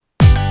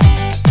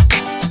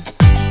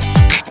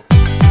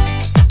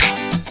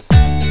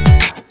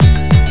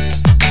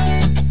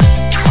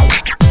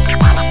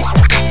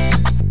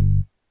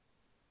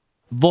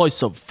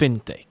voice of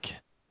fintech.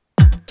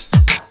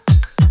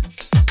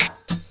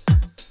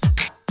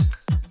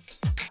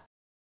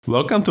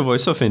 Welcome to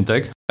Voice of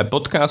Fintech, a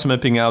podcast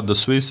mapping out the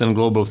Swiss and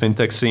global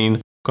fintech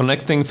scene,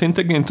 connecting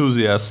fintech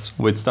enthusiasts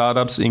with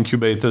startups,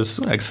 incubators,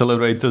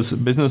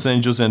 accelerators, business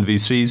angels and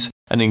VCs,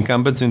 and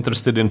incumbents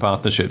interested in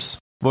partnerships.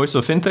 Voice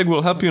of Fintech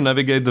will help you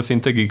navigate the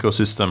fintech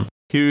ecosystem.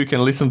 Here you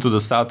can listen to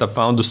the startup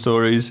founder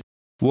stories,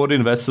 what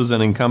investors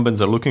and incumbents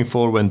are looking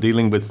for when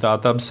dealing with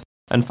startups,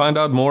 and find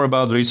out more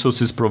about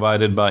resources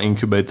provided by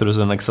incubators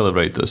and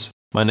accelerators.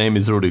 My name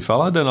is Rudy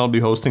Falad and I'll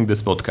be hosting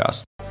this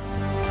podcast.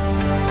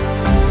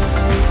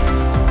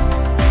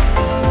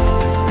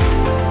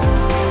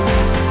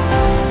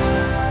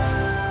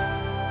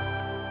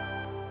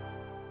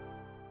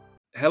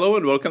 Hello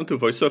and welcome to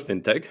Voice of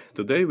Fintech.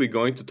 Today we're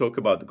going to talk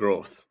about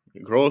growth.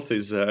 Growth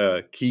is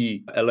a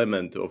key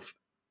element of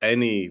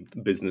any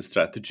business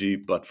strategy,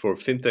 but for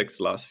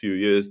fintech's last few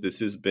years, this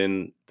has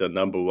been the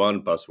number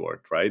one buzzword,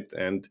 right?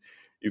 And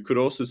you could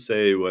also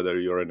say, whether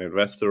you're an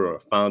investor or a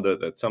founder,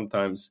 that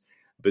sometimes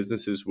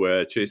businesses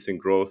were chasing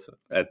growth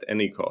at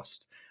any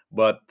cost.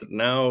 But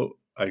now,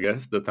 I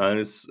guess the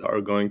times are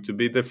going to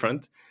be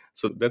different.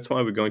 So that's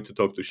why we're going to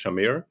talk to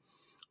Shamir,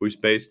 who's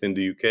based in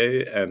the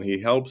UK, and he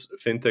helps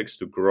fintechs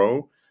to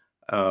grow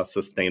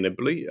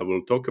sustainably.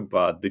 We'll talk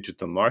about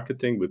digital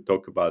marketing, we'll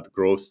talk about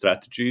growth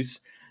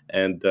strategies,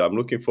 and I'm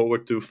looking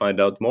forward to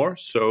find out more.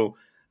 So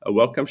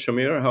welcome,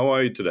 Shamir. How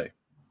are you today?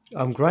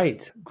 I'm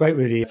great. Great,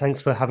 Rudy.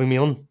 Thanks for having me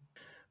on.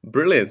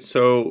 Brilliant.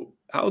 So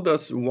how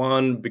does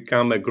one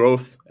become a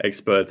growth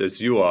expert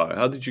as you are?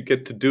 How did you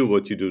get to do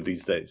what you do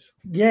these days?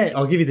 Yeah,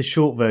 I'll give you the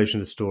short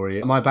version of the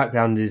story. My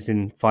background is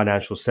in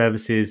financial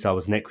services. I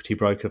was an equity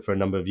broker for a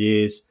number of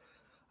years.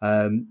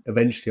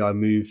 Eventually, I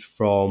moved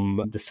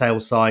from the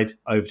sales side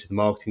over to the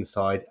marketing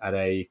side at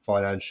a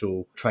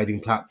financial trading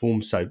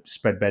platform, so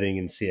spread betting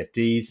and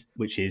CFDs,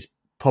 which is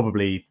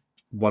probably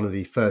one of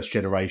the first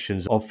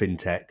generations of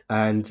fintech.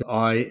 And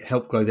I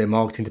helped grow their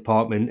marketing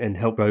department and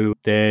help grow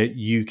their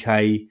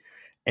UK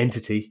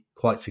entity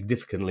quite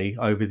significantly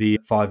over the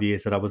 5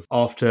 years that I was.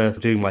 After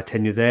doing my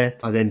tenure there,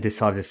 I then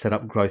decided to set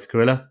up Growth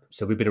Gorilla.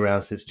 So we've been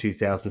around since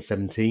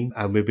 2017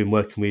 and we've been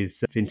working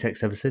with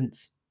fintechs ever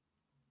since.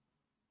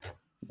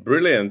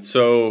 Brilliant.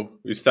 So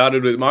you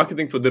started with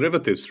marketing for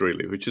derivatives,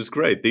 really, which is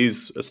great.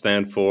 These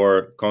stand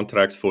for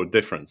contracts for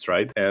difference,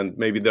 right? And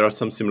maybe there are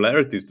some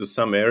similarities to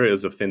some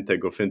areas of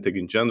fintech or fintech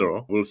in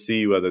general. We'll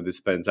see whether this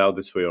pans out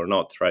this way or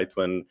not, right?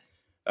 When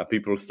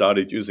people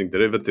started using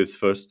derivatives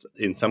first,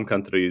 in some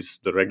countries,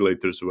 the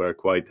regulators were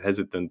quite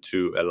hesitant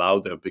to allow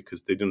them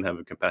because they didn't have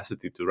a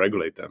capacity to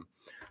regulate them.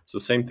 So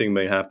same thing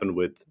may happen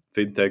with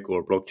fintech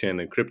or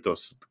blockchain and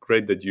cryptos.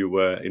 Great that you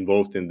were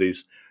involved in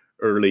these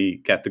early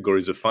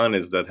categories of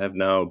finance that have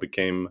now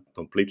become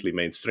completely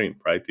mainstream,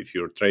 right? If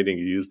you're trading,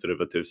 you use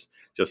derivatives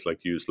just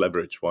like you use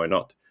leverage. Why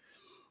not?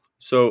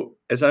 So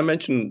as I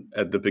mentioned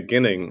at the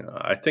beginning,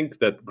 I think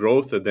that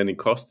growth at any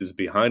cost is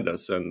behind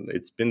us, and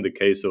it's been the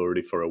case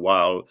already for a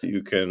while.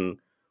 You can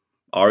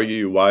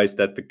argue, why is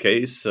that the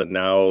case?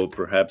 Now,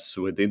 perhaps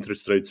with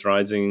interest rates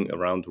rising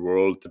around the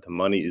world, the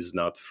money is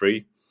not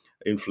free.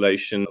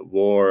 Inflation,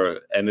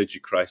 war, energy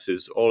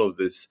crisis, all of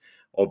this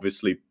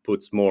obviously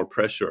puts more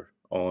pressure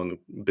on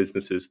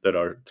businesses that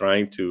are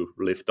trying to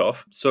lift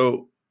off.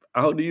 So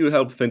how do you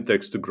help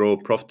fintechs to grow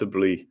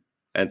profitably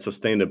and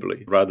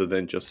sustainably, rather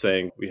than just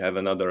saying we have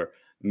another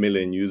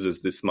million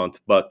users this month,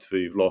 but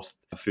we've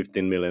lost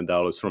 $15 million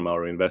from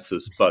our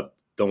investors, but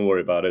don't worry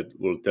about it.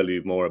 We'll tell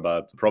you more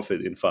about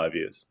profit in 5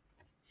 years.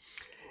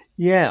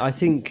 Yeah, I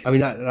think,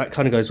 that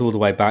kind of goes all the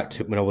way back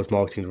to when I was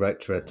marketing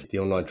director at the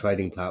online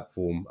trading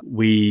platform.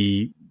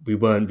 We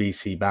weren't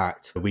VC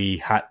backed. We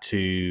had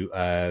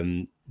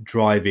to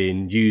drive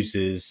in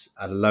users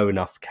at a low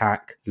enough CAC,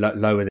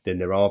 lower than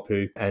their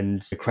ARPU,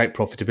 and create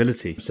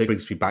profitability. So it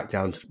brings me back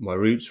down to my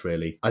roots,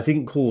 really. I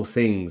think core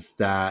things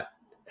that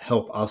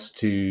help us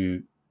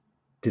to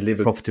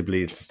deliver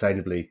profitably and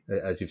sustainably,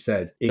 as you've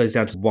said, it goes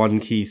down to one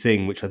key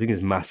thing, which I think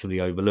is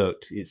massively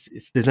overlooked.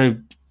 There's no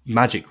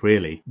magic,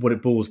 really. What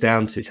it boils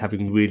down to is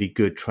having really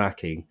good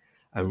tracking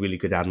and really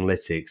good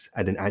analytics,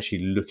 and then actually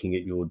looking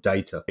at your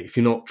data. If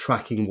you're not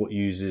tracking what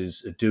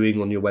users are doing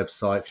on your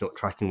website, if you're not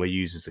tracking where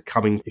users are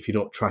coming, if you're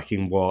not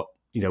tracking what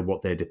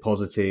they're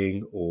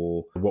depositing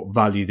or what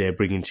value they're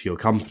bringing to your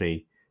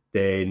company,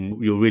 then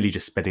you're really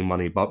just spending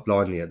money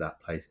blindly at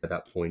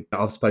that point.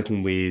 I've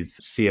spoken with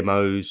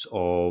CMOs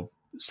of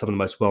some of the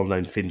most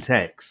well-known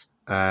fintechs.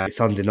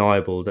 It's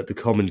undeniable that the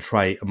common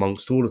trait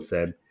amongst all of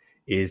them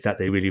is that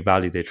they really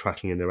value their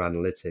tracking and their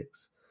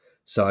analytics.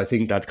 So I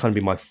think that'd kind of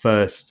be my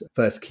first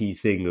key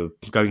thing of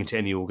going into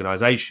any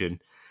organization,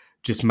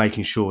 just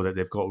making sure that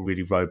they've got a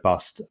really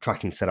robust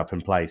tracking setup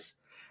in place.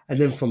 And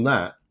then from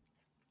that,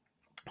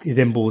 it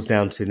then boils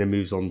down to and then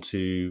moves on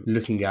to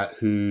looking at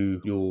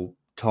who your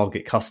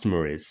target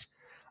customer is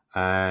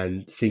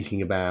and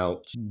thinking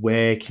about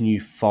where can you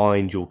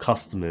find your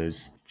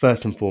customers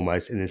first and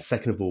foremost, and then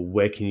second of all,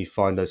 where can you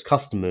find those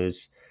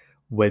customers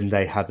when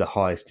they have the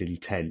highest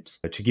intent.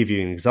 To give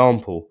you an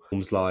example,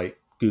 things like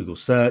Google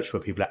search,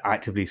 where people are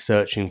actively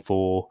searching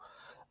for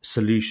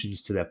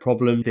solutions to their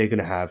problem, they're going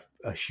to have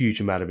a huge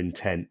amount of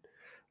intent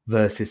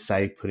versus,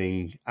 say,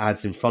 putting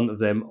ads in front of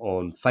them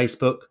on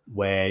Facebook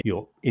where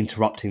you're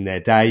interrupting their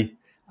day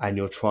and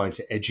you're trying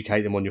to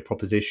educate them on your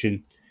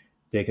proposition.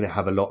 They're going to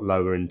have a lot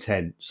lower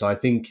intent. So I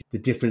think the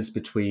difference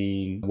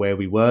between where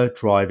we were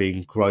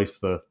driving growth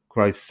for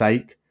growth's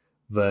sake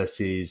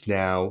versus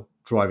now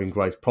driving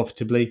growth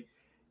profitably,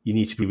 you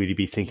need to really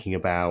be thinking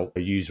about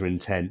user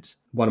intent.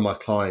 One of my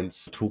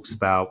clients talks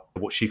about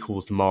what she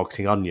calls the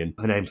marketing onion.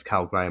 Her name's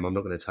Cal Graham. I'm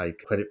not going to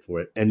take credit for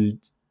it. And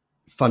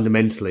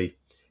fundamentally,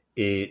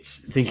 it's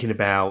thinking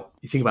about,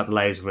 you think about the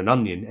layers of an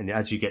onion, and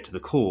as you get to the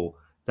core,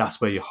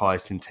 that's where your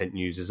highest intent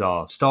users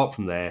are. Start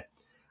from there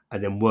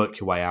and then work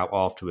your way out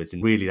afterwards.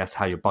 And really, that's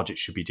how your budget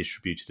should be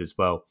distributed as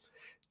well.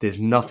 There's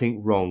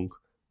nothing wrong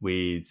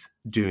with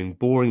doing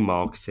boring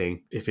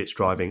marketing if it's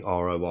driving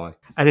ROI.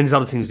 And then there's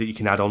other things that you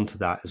can add on to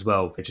that as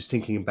well. Just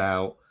thinking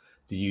about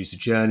the user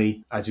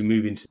journey. As we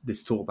move into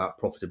this talk about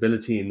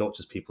profitability and not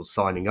just people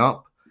signing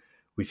up,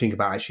 we think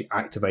about actually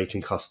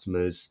activating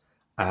customers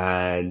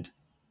and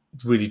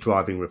really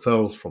driving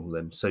referrals from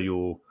them. So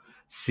your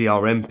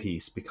CRM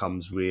piece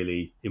becomes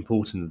really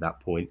important at that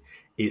point.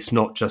 It's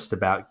not just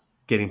about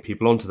getting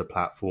people onto the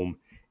platform.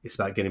 It's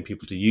about getting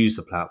people to use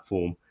the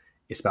platform.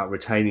 It's about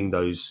retaining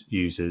those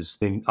users,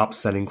 then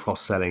upselling,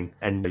 cross-selling,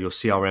 and your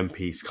CRM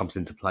piece comes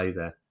into play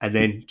there. And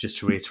then just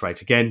to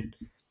reiterate again,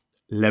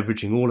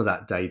 leveraging all of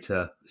that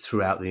data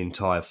throughout the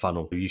entire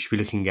funnel. You should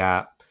be looking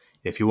at,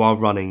 if you are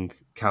running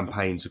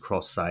campaigns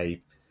across,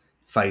 say,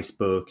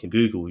 Facebook and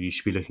Google, you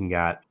should be looking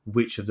at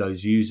which of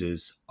those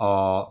users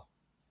are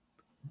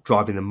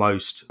driving the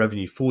most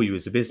revenue for you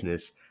as a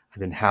business,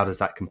 and then how does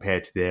that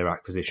compare to their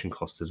acquisition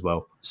cost as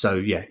well. So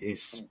yeah,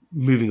 it's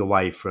moving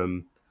away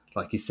from,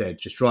 like you said,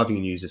 just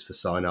driving users for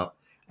sign up,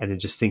 and then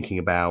just thinking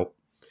about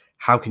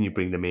how can you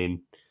bring them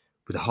in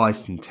with the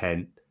highest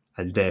intent,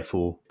 and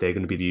therefore they're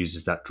going to be the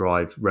users that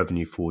drive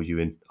revenue for you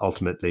and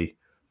ultimately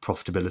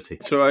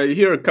profitability. So I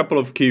hear a couple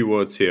of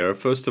keywords here.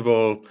 First of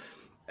all,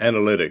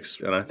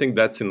 analytics. And I think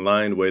that's in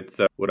line with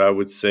what I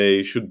would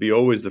say should be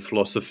always the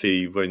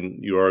philosophy when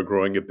you are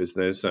growing a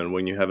business and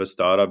when you have a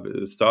startup.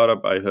 A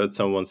startup, I heard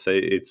someone say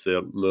it's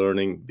a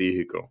learning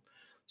vehicle.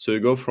 So you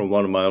go from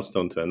one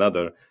milestone to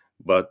another.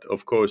 But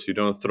of course, you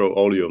don't throw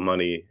all your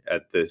money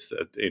at this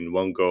in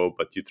one go,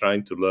 but you're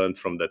trying to learn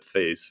from that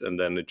phase and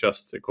then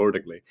adjust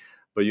accordingly.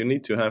 But you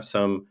need to have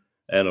some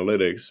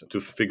analytics to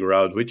figure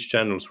out which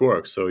channels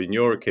work. So in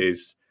your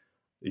case,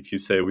 if you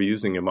say we're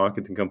using a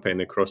marketing campaign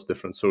across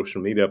different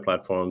social media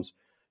platforms,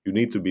 you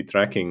need to be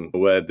tracking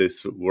where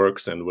this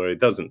works and where it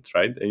doesn't,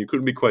 right? And you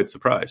could be quite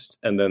surprised.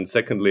 And then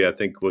secondly, I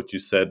think what you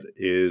said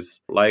is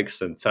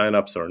likes and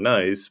signups are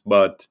nice,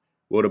 but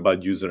what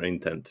about user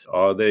intent?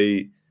 Are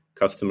they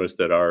customers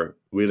that are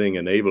willing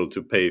and able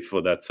to pay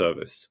for that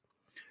service?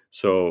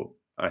 So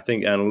I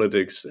think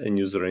analytics and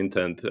user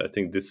intent, I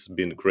think this has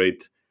been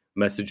great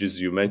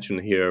messages you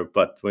mentioned here.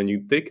 But when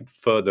you take it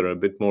further, a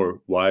bit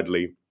more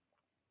widely,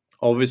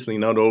 obviously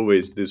not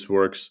always this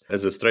works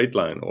as a straight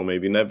line, or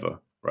maybe never,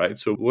 right?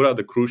 So what are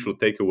the crucial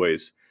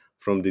takeaways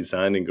from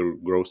designing a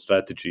growth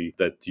strategy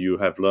that you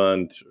have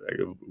learned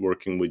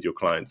working with your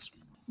clients?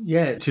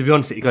 Yeah, to be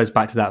honest, it goes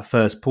back to that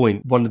first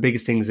point. One of the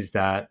biggest things is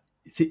that,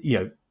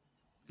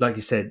 like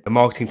you said,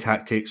 marketing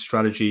tactics,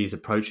 strategies,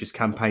 approaches,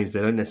 campaigns,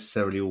 they don't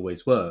necessarily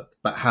always work.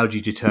 But how do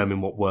you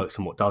determine what works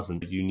and what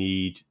doesn't? It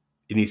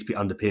needs to be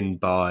underpinned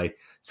by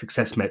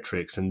success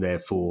metrics and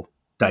therefore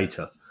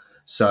data.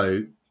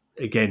 So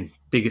again,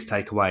 biggest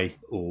takeaway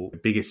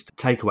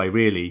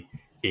really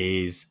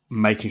is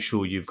making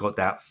sure you've got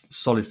that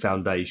solid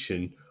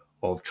foundation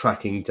of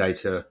tracking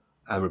data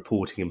and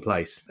reporting in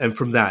place. And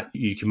from that,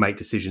 you can make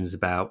decisions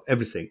about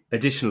everything.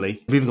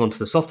 Additionally, moving on to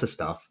the softer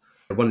stuff,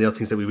 one of the other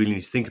things that we really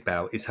need to think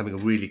about is having a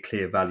really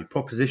clear value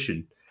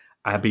proposition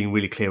and being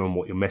really clear on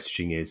what your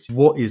messaging is.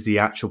 What is the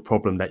actual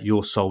problem that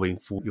you're solving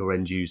for your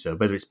end user,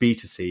 whether it's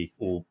B2C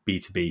or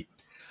B2B?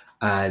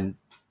 And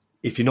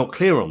if you're not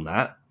clear on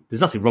that,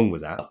 there's nothing wrong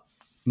with that.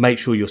 Make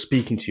sure you're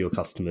speaking to your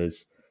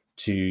customers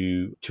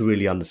to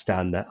really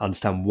understand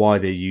why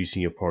they're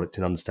using your product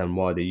and understand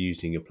why they're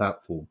using your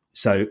platform.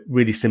 So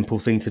really simple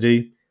thing to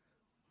do,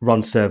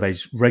 run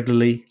surveys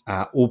regularly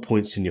at all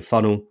points in your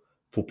funnel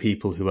for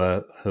people who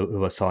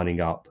are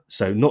signing up.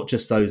 So not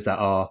just those that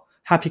are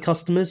happy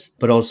customers,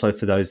 but also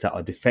for those that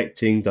are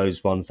defecting,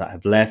 those ones that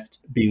have left,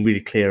 being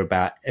really clear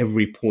about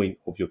every point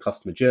of your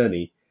customer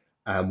journey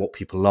and what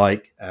people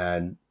like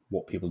and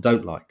what people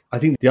don't like. I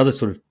think the other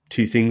sort of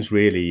two things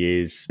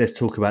really is, let's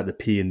talk about the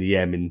P and the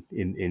M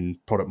in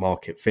product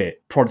market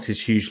fit. Product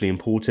is hugely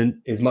important.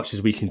 As much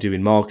as we can do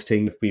in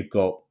marketing, if we've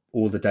got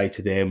all the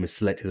data there and we've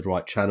selected the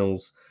right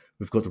channels,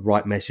 we've got the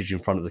right message in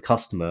front of the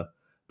customer,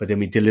 but then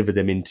we deliver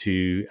them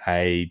into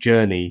a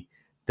journey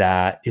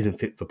that isn't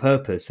fit for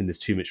purpose and there's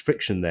too much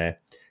friction there,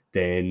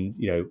 then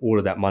all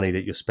of that money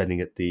that you're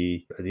spending at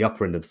the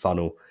upper end of the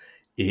funnel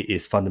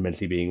is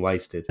fundamentally being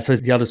wasted. So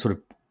the other sort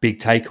of big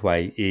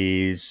takeaway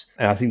is,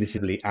 and I think this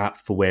is really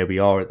apt for where we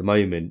are at the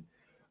moment,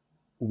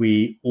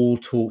 we all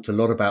talked a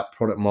lot about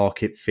product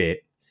market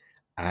fit,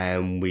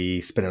 and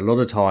we spent a lot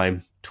of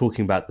time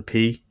talking about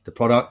the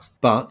product.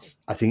 But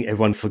I think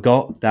everyone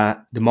forgot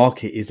that the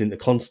market isn't a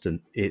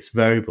constant. It's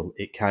variable.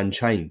 It can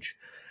change.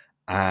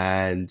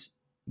 And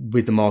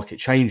with the market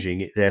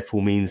changing, it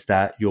therefore means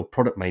that your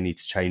product may need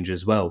to change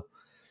as well.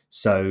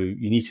 So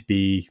you need to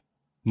be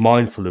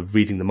mindful of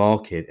reading the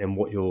market and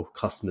what your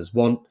customers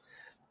want.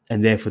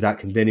 And therefore that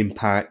can then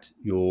impact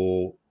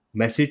your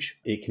message.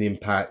 It can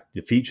impact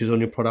the features on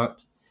your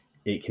product.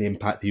 It can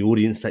impact the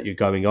audience that you're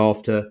going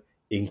after.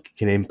 It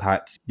can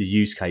impact the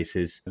use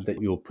cases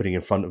that you're putting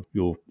in front of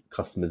your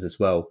customers as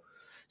well.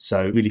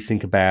 So really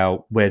think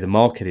about where the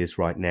market is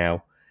right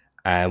now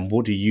and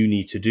what do you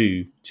need to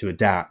do to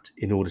adapt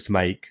in order to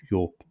make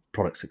your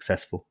product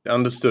successful.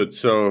 Understood.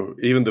 So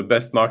even the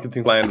best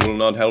marketing plan will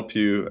not help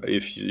you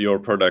if your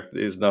product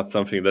is not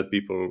something that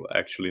people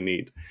actually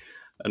need.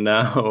 And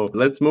now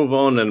let's move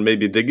on and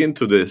maybe dig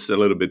into this a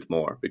little bit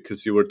more,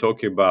 because you were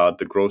talking about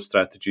the growth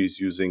strategies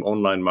using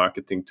online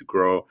marketing to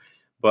grow.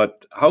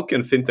 But how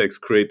can fintechs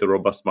create a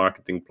robust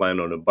marketing plan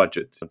on a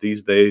budget?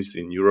 These days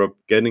in Europe,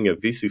 getting a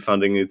VC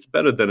funding, it's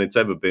better than it's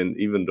ever been,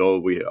 even though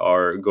we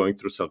are going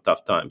through some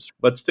tough times.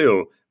 But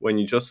still, when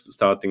you're just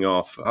starting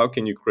off, how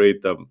can you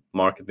create a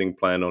marketing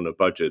plan on a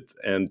budget?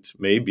 And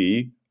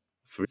maybe,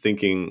 for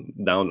thinking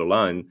down the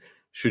line,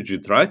 should you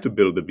try to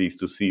build a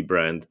B2C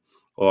brand?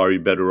 Or are you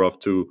better off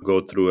to go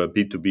through a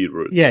B2B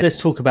route? Yeah, let's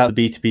talk about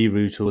the B2B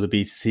route or the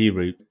B2C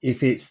route.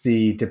 If it's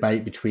the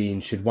debate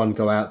between should one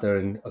go out there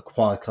and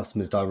acquire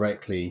customers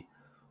directly,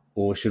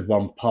 or should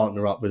one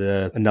partner up with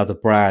another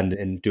brand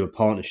and do a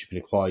partnership and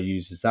acquire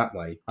users that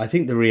way? I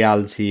think the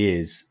reality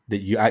is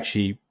that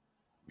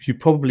you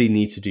probably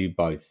need to do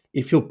both.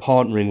 If you're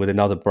partnering with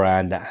another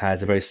brand that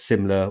has a very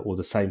similar or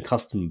the same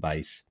customer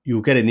base,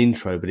 you'll get an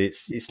intro, but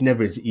it's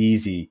never as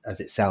easy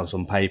as it sounds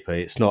on paper.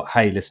 It's not,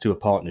 hey, let's do a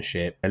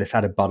partnership and let's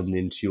add a button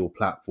into your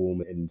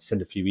platform and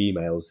send a few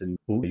emails and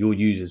your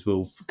users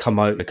will come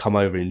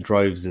over in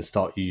droves and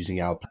start using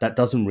our. That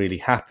doesn't really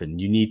happen.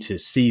 You need to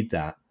seed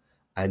that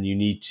and you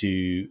need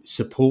to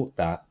support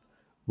that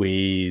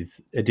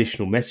with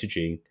additional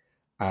messaging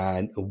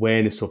and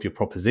awareness of your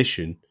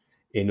proposition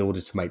in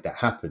order to make that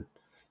happen.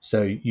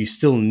 So you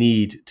still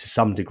need to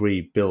some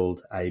degree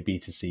build a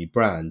B2C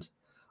brand.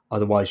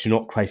 Otherwise, you're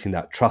not creating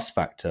that trust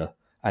factor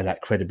and that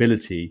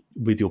credibility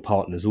with your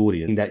partner's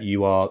audience, that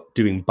you are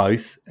doing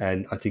both.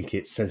 And I think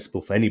it's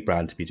sensible for any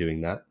brand to be doing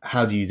that.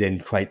 How do you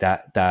then create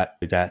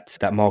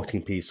that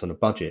marketing piece on a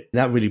budget? And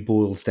that really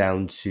boils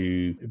down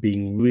to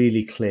being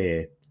really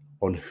clear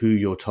on who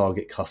your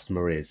target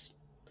customer is.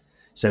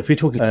 So if we're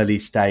talking early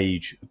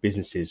stage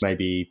businesses,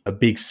 maybe a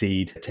big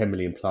seed, 10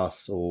 million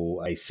plus,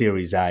 or a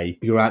Series A,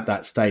 you're at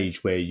that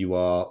stage where you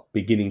are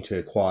beginning to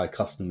acquire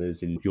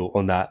customers and you're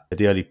on the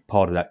early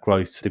part of that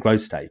growth, the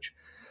growth stage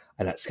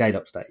and that scale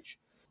up stage.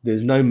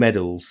 There's no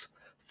medals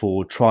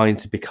for trying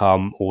to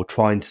become or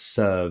trying to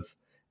serve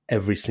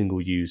every single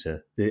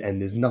user.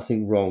 And there's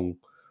nothing wrong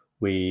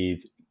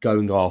with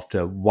going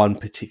after one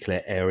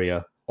particular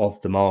area of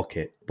the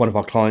market. One of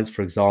our clients,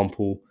 for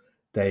example,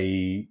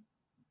 they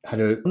had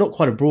not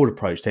quite a broad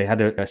approach. They had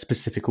a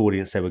specific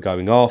audience they were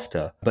going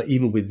after. But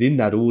even within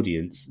that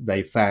audience,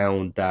 they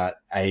found that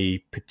a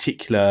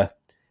particular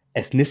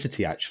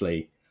ethnicity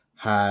actually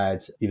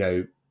had,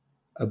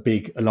 a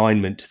big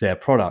alignment to their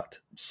product.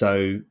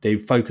 So they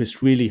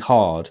focused really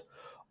hard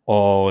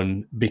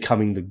on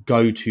becoming the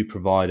go-to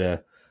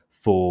provider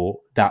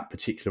for that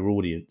particular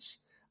audience.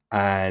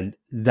 And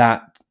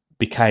that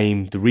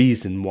became the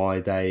reason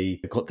why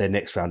they got their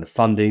next round of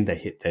funding, they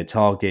hit their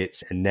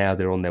targets, and now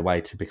they're on their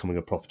way to becoming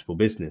a profitable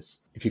business.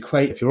 If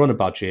you're on a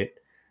budget,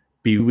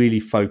 be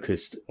really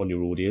focused on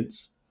your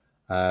audience.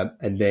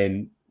 And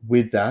then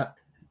with that,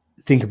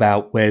 think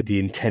about where the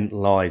intent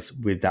lies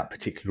with that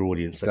particular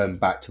audience. So going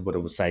back to what I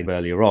was saying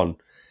earlier on,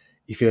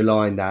 if you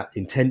align that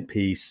intent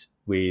piece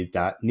with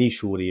that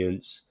niche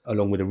audience,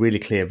 along with a really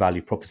clear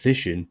value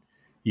proposition,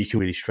 you can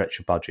really stretch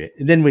your budget.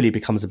 It then really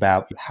becomes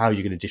about how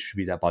you're going to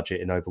distribute that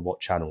budget and over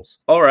what channels.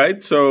 All right,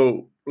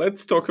 so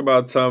let's talk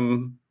about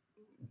some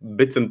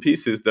bits and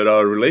pieces that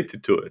are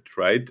related to it,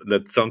 right?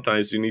 That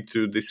sometimes you need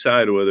to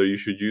decide whether you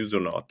should use or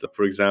not.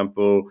 For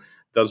example,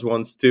 does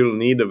one still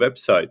need a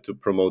website to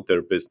promote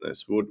their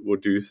business?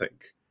 What do you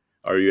think?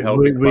 Are you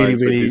helping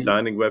clients with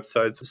designing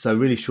websites? So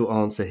really short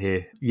answer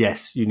here.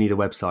 Yes, you need a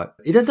website.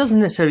 It doesn't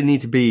necessarily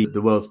need to be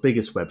the world's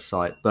biggest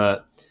website,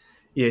 but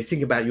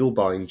think about your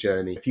buying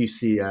journey. If you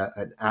see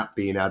an app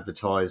being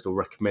advertised or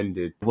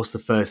recommended, what's the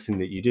first thing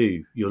that you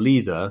do? You'll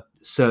either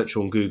search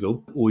on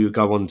Google or you'll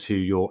go onto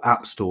your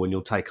app store and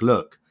you'll take a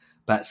look.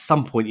 But at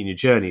some point in your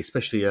journey,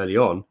 especially early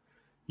on,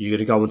 you're going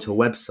to go onto a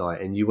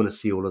website and you want to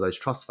see all of those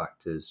trust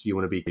factors. You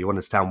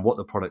understand what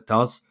the product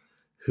does,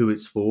 who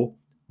it's for,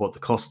 what the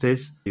cost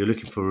is. You're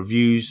looking for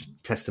reviews,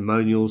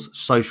 testimonials,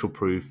 social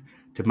proof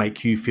to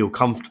make you feel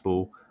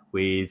comfortable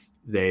with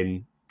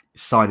then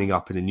signing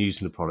up and then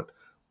using the product.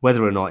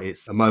 whether or not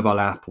it's a mobile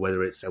app,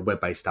 whether it's a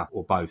web-based app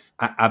or both.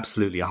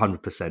 Absolutely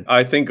 100%.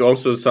 I think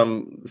also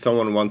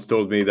someone once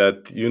told me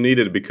that you need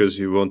it because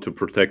you want to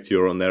protect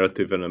your own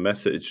narrative and a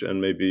message. And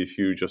maybe if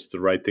you just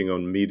writing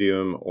on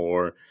Medium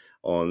or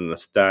on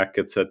Stack,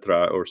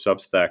 etc., or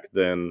Substack,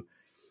 then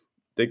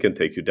they can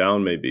take you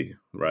down maybe,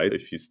 right?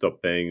 If you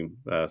stop paying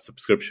a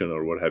subscription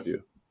or what have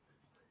you.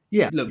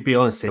 Yeah, look, be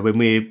honest here, when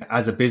we,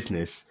 as a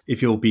business, if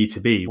you're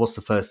B2B, what's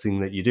the first thing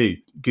that you do?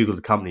 Google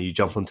the company, you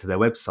jump onto their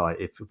website.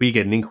 If we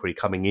get an inquiry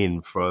coming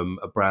in from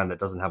a brand that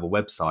doesn't have a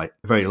website,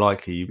 very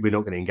likely we're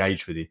not going to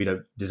engage with you. We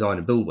don't design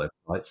and build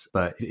websites,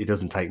 but it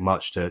doesn't take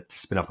much to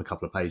spin up a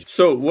couple of pages.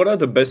 So what are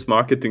the best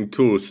marketing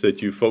tools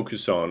that you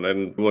focus on?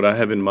 And what I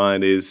have in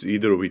mind is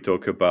either we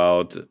talk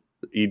about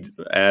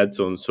ads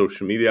on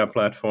social media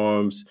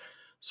platforms,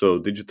 so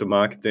digital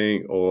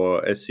marketing,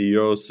 or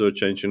SEO,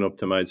 search engine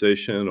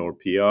optimization, or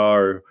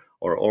PR,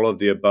 or all of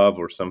the above,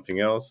 or something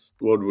else.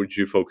 What would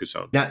you focus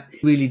on? That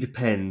really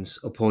depends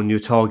upon your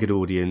target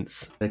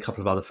audience and a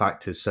couple of other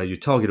factors. So your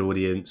target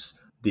audience,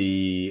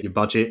 your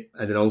budget,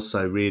 and then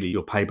also really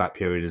your payback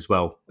period as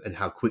well, and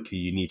how quickly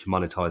you need to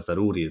monetize that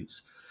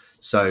audience.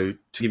 So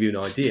to give you an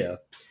idea,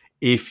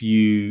 if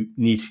you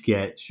need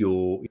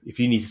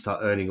to start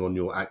earning on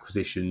your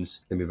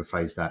acquisitions, let me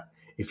rephrase that.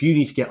 If you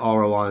need to get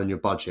ROI on your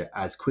budget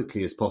as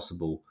quickly as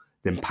possible,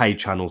 then paid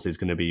channels is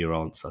going to be your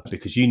answer,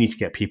 because you need to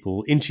get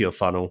people into your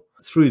funnel,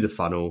 through the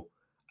funnel,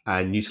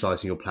 and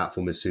utilizing your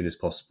platform as soon as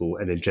possible,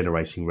 and then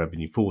generating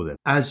revenue for them.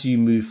 As you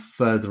move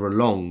further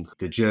along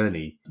the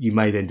journey, you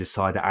may then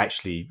decide that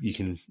actually you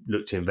can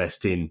look to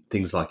invest in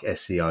things like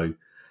SEO,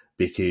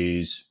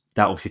 because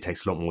that obviously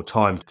takes a lot more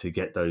time to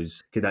get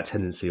that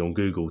tendency on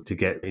Google to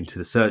get into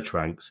the search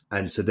ranks.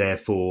 And so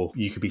therefore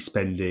you could be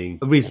spending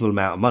a reasonable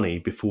amount of money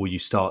before you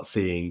start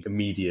seeing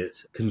immediate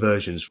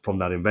conversions from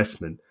that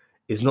investment.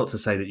 It's not to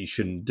say that you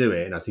shouldn't do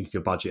it. And I think if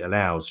your budget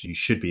allows, you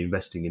should be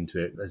investing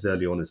into it as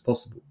early on as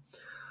possible.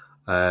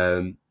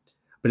 But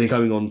then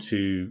going on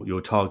to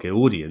your target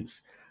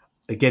audience,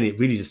 again, it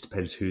really just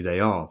depends who they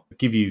are. I'll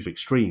give you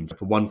extremes.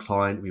 For one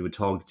client, we were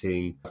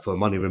targeting, for a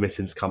money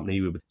remittance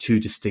company, we were 2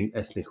 distinct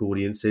ethnic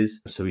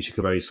audiences. So we took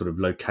a very sort of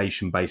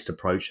location-based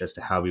approach as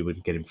to how we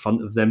would get in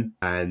front of them.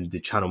 And the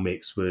channel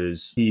mix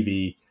was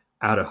TV,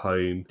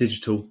 out-of-home,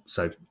 digital,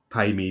 so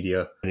pay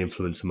media and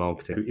influencer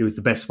marketing. It was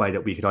the best way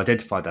that we could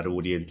identify that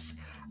audience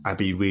and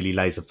be really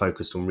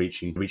laser-focused on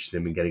reaching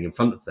them and getting in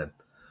front of them.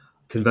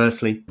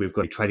 Conversely, we've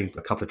got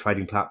a couple of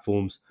trading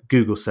platforms.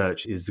 Google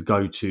Search is the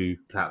go-to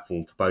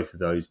platform for both of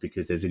those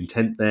because there's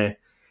intent there.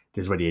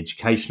 There's already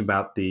education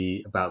about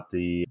the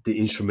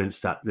instruments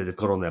that they've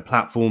got on their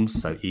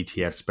platforms, so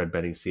ETFs, spread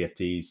betting,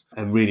 CFDs,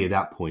 and really at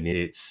that point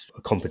it's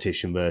a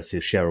competition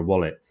versus share a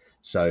wallet.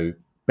 So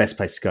best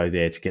place to go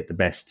there to get the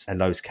best and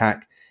lowest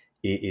CAC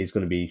is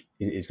going to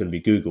be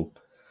Google.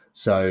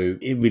 So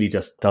it really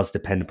just does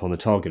depend upon the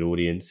target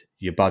audience,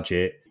 your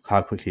budget,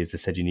 how quickly, as I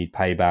said, you need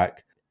payback.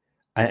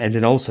 And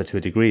then also to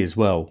a degree as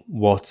well,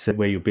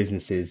 where your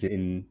business is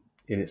in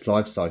its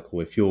life cycle.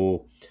 If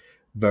you're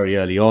very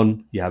early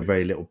on, you have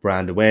very little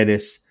brand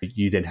awareness,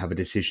 you then have a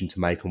decision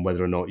to make on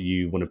whether or not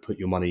you want to put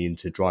your money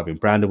into driving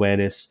brand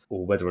awareness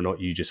or whether or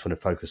not you just want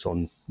to focus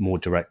on more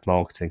direct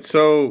marketing.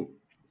 So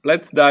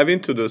let's dive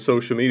into the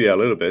social media a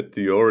little bit.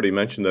 You already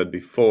mentioned that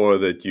before,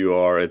 that you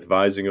are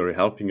advising or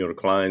helping your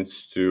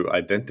clients to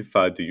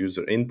identify the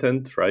user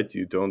intent, right?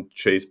 You don't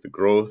chase the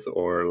growth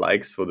or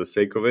likes for the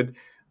sake of it,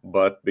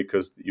 but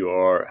because you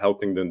are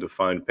helping them to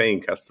find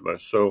paying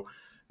customers. So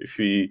if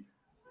we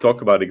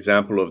talk about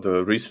example of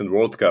the recent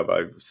World Cup,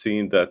 I've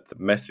seen that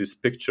Messi's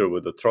picture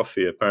with the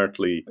trophy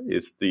apparently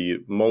is the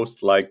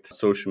most liked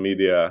social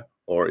media,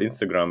 or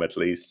Instagram at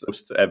least,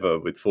 post ever,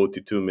 with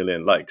 42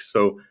 million likes.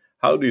 So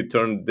how do you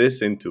turn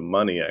this into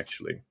money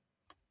actually?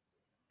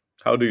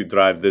 How do you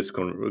drive this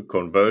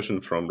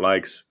conversion from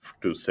likes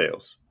to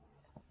sales?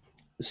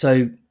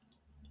 So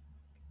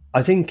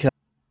I think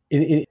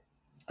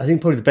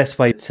probably the best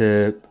way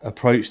to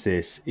approach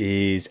this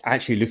is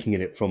actually looking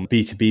at it from a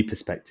B2B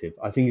perspective.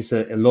 I think it's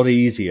a lot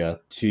easier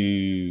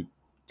to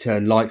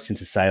turn likes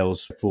into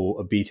sales for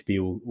a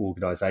B2B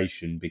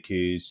organization,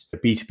 because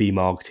B2B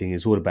marketing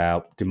is all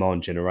about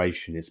demand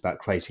generation. It's about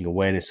creating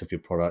awareness of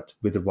your product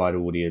with the right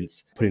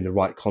audience, putting the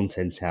right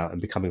content out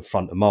and becoming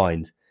front of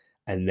mind.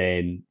 And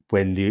then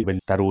when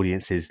that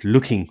audience is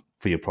looking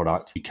for your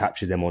product, you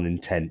capture them on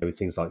intent with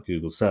things like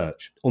Google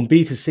Search. On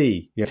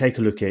B2C, take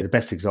a look at the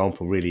best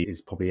example really is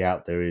probably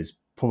out there is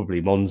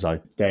probably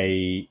Monzo.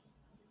 They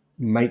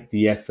make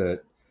the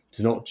effort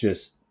to not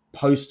just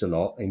post a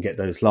lot and get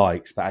those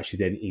likes, but actually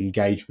then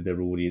engage with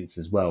their audience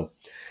as well.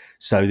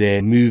 So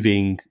they're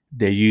moving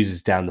their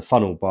users down the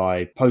funnel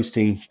by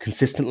posting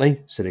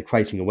consistently. So they're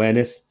creating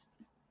awareness,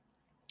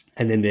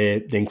 and then they're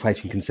then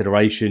creating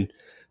consideration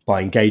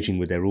by engaging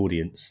with their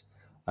audience.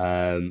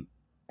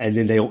 And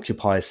then they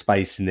occupy a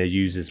space in their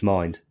user's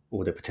mind,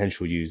 or their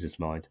potential user's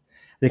mind.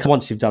 And then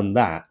once you've done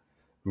that,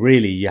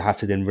 really you have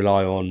to then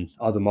rely on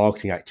other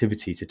marketing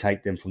activity to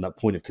take them from that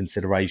point of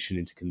consideration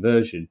into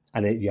conversion.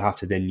 And you have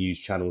to then use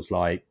channels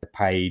like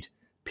paid,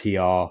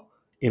 PR,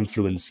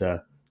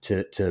 influencer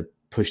to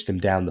push them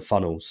down the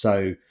funnel.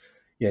 So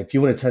if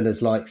you want to turn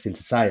those likes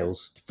into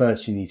sales,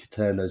 first you need to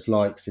turn those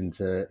likes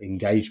into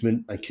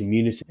engagement and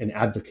community and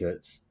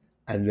advocates.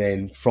 And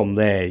then from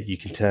there, you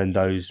can turn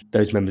those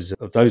members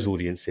of those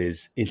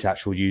audiences into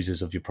actual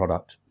users of your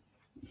product.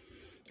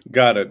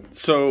 Got it.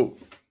 So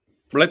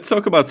let's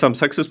talk about some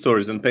success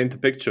stories and paint a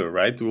picture,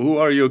 right? Who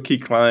are your key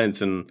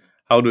clients and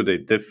how do they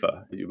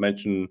differ? You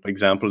mentioned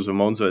examples of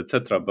Monzo,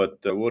 etc., but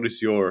what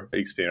is your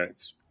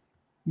experience?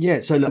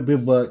 Yeah, so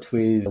we've worked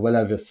with well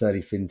over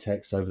 30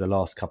 fintechs over the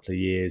last couple of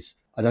years.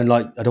 I don't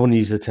want to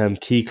use the term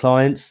key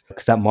clients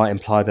because that might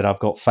imply that I've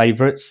got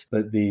favorites,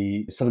 but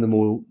some of the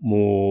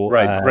more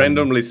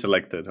randomly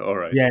selected. All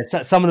right. Yeah,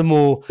 so some of the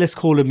more, let's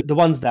call them the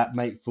ones that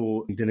make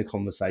for dinner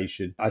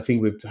conversation. I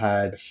think we've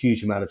had a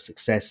huge amount of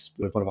success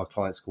with one of our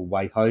clients called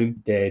Way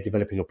Home. They're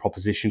developing a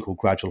proposition called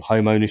gradual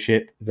home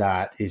ownership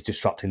that is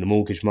disrupting the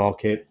mortgage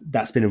market.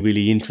 That's been a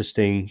really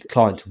interesting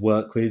client to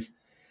work with,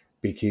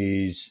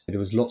 because there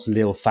was lots of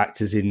little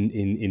factors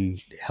in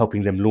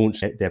helping them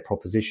launch their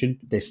proposition.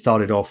 They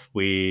started off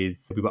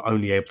with, we were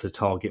only able to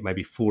target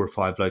maybe 4 or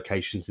 5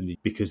 locations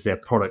because their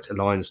product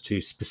aligns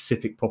to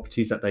specific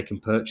properties that they can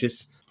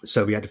purchase.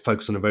 So we had to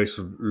focus on a very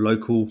sort of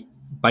local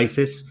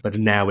basis, but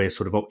now we're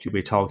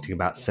targeting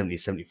about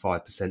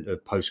 70-75%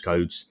 of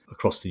postcodes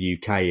across the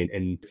UK.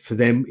 And for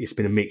them, it's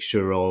been a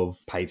mixture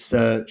of paid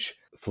search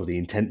for the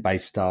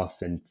intent-based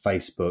stuff and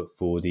Facebook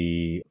for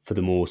the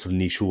more sort of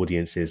niche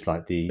audiences,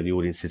 like the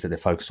audiences that they're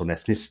focused on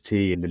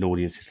ethnicity, and then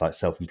audiences like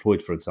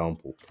self-employed, for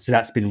example. So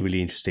that's been really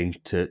interesting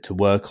to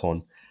work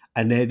on.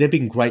 And they've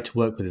been great to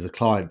work with as a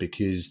client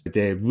because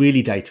they're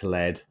really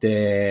data-led,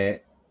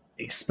 they're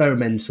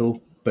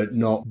experimental, but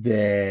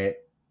they're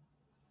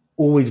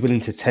always willing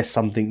to test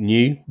something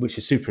new, which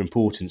is super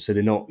important. So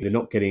they're not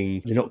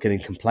getting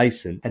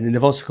complacent. And then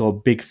they've also got a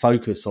big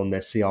focus on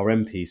their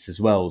CRM piece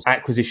as well.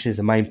 Acquisition is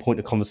the main point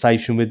of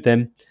conversation with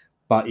them,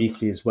 but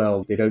equally as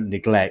well, they don't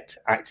neglect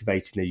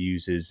activating their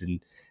users, and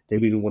they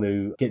really want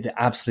to get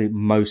the absolute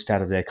most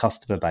out of their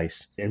customer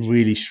base and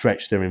really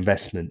stretch their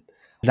investment.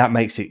 That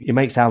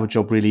makes our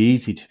job really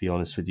easy, to be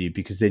honest with you,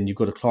 because then you've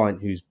got a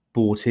client who's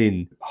bought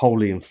in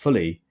wholly and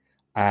fully,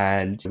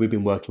 and we've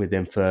been working with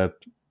them for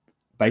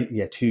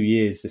 2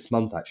 years this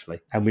month, actually.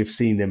 And we've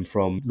seen them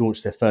from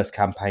launch their first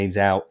campaigns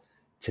out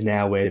to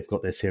now where they've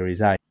got their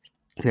Series A.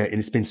 And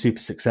it's been super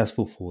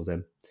successful for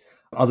them.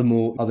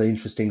 Other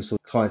interesting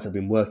sort of clients I've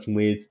been working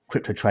with,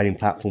 crypto trading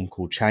platform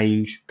called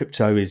Change.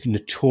 Crypto is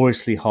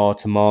notoriously hard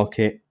to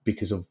market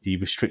because of the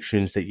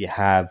restrictions that you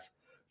have,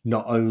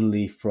 not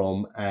only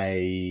from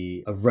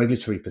a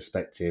regulatory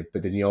perspective,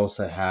 but then you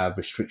also have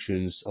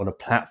restrictions on a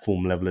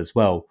platform level as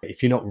well.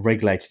 If you're not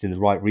regulated in the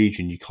right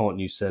region, you can't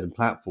use certain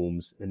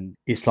platforms, and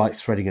it's like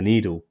threading a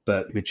needle.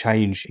 But with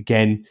Change,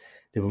 again,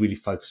 they were really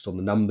focused on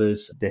the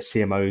numbers. Their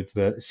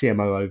CMO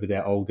over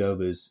there, Olga,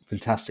 was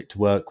fantastic to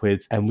work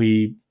with. And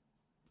we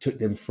took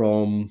them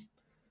from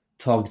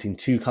targeting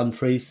 2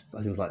 countries, I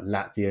think it was like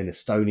Latvia and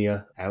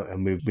Estonia,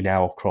 and we're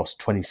now across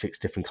 26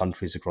 different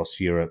countries across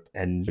Europe,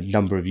 and the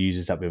number of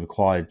users that we've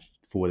acquired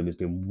for them has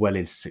been well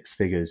into 6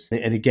 figures.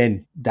 And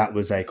again, that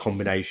was a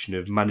combination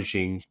of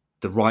managing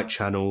the right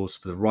channels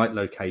for the right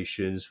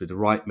locations with the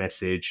right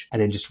message, and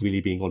then just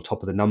really being on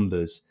top of the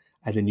numbers,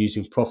 and then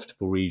using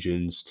profitable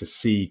regions to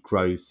seed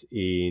growth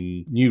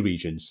in new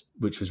regions,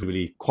 which was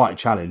really quite a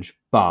challenge,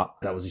 but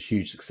that was a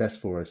huge success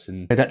for us.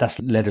 And that's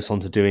led us on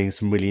to doing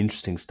some really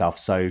interesting stuff.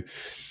 So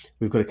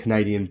we've got a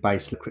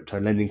Canadian-based crypto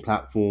lending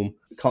platform.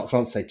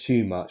 Can't say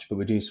too much, but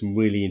we're doing some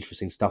really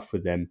interesting stuff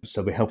with them.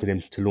 So we're helping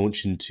them to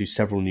launch into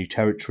several new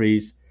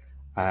territories.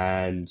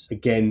 And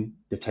again,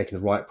 they've taken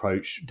the right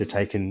approach. They've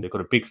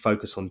got a big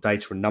focus on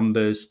data and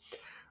numbers,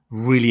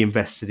 really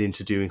invested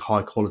into doing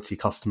high-quality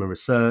customer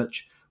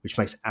research, which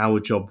makes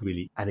our job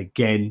really, and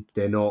again,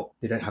 they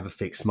don't have a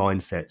fixed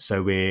mindset.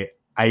 So we're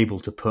able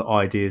to put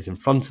ideas in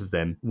front of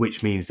them,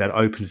 which means that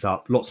opens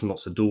up lots and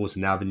lots of doors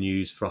and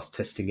avenues for us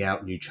testing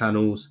out new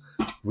channels,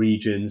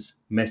 regions,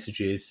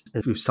 messages.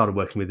 We've started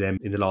working with them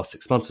in the last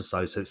 6 months or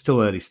so. So it's still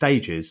early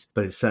stages,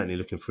 but it's certainly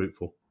looking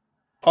fruitful.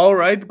 All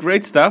right,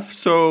 great stuff.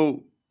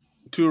 So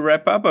to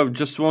wrap up, I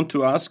just want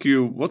to ask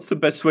you, what's the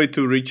best way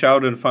to reach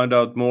out and find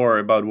out more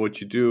about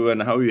what you do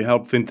and how you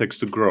help fintechs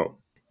to grow?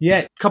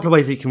 Yeah, a couple of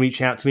ways that you can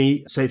reach out to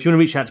me. So if you want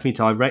to reach out to me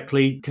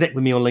directly, connect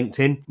with me on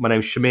LinkedIn. My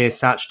name is Shamir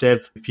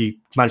Sachdev. If you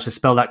manage to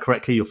spell that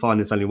correctly, you'll find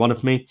there's only one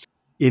of me.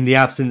 In the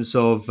absence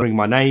of hearing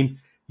my name,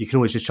 you can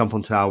always just jump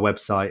onto our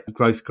website,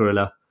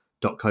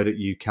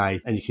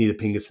 growthgorilla.co.uk, and you can either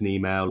ping us an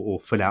email or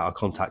fill out a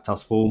contact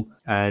us form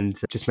and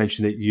just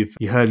mention that you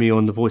heard me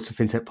on the Voice of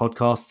Fintech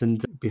podcast,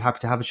 and be happy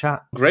to have a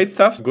chat. Great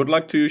stuff. Good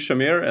luck to you,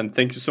 Shamir, and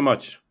thank you so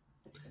much.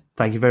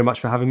 Thank you very much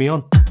for having me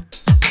on.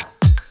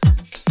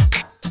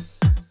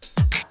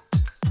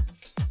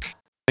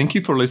 Thank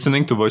you for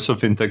listening to Voice of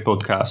Fintech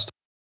podcast.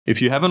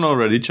 If you haven't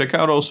already, check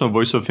out also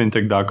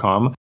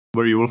voiceoffintech.com,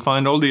 where you will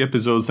find all the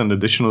episodes and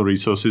additional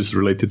resources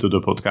related to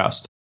the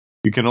podcast.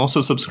 You can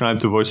also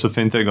subscribe to Voice of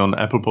Fintech on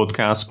Apple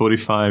Podcasts,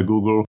 Spotify,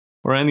 Google,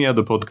 or any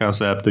other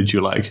podcast app that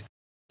you like.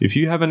 If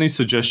you have any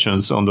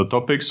suggestions on the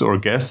topics or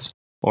guests,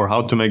 or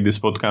how to make this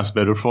podcast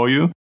better for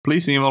you,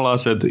 please email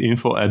us at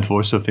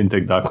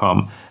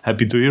info@voiceoffintech.com.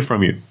 Happy to hear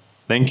from you.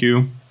 Thank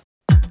you.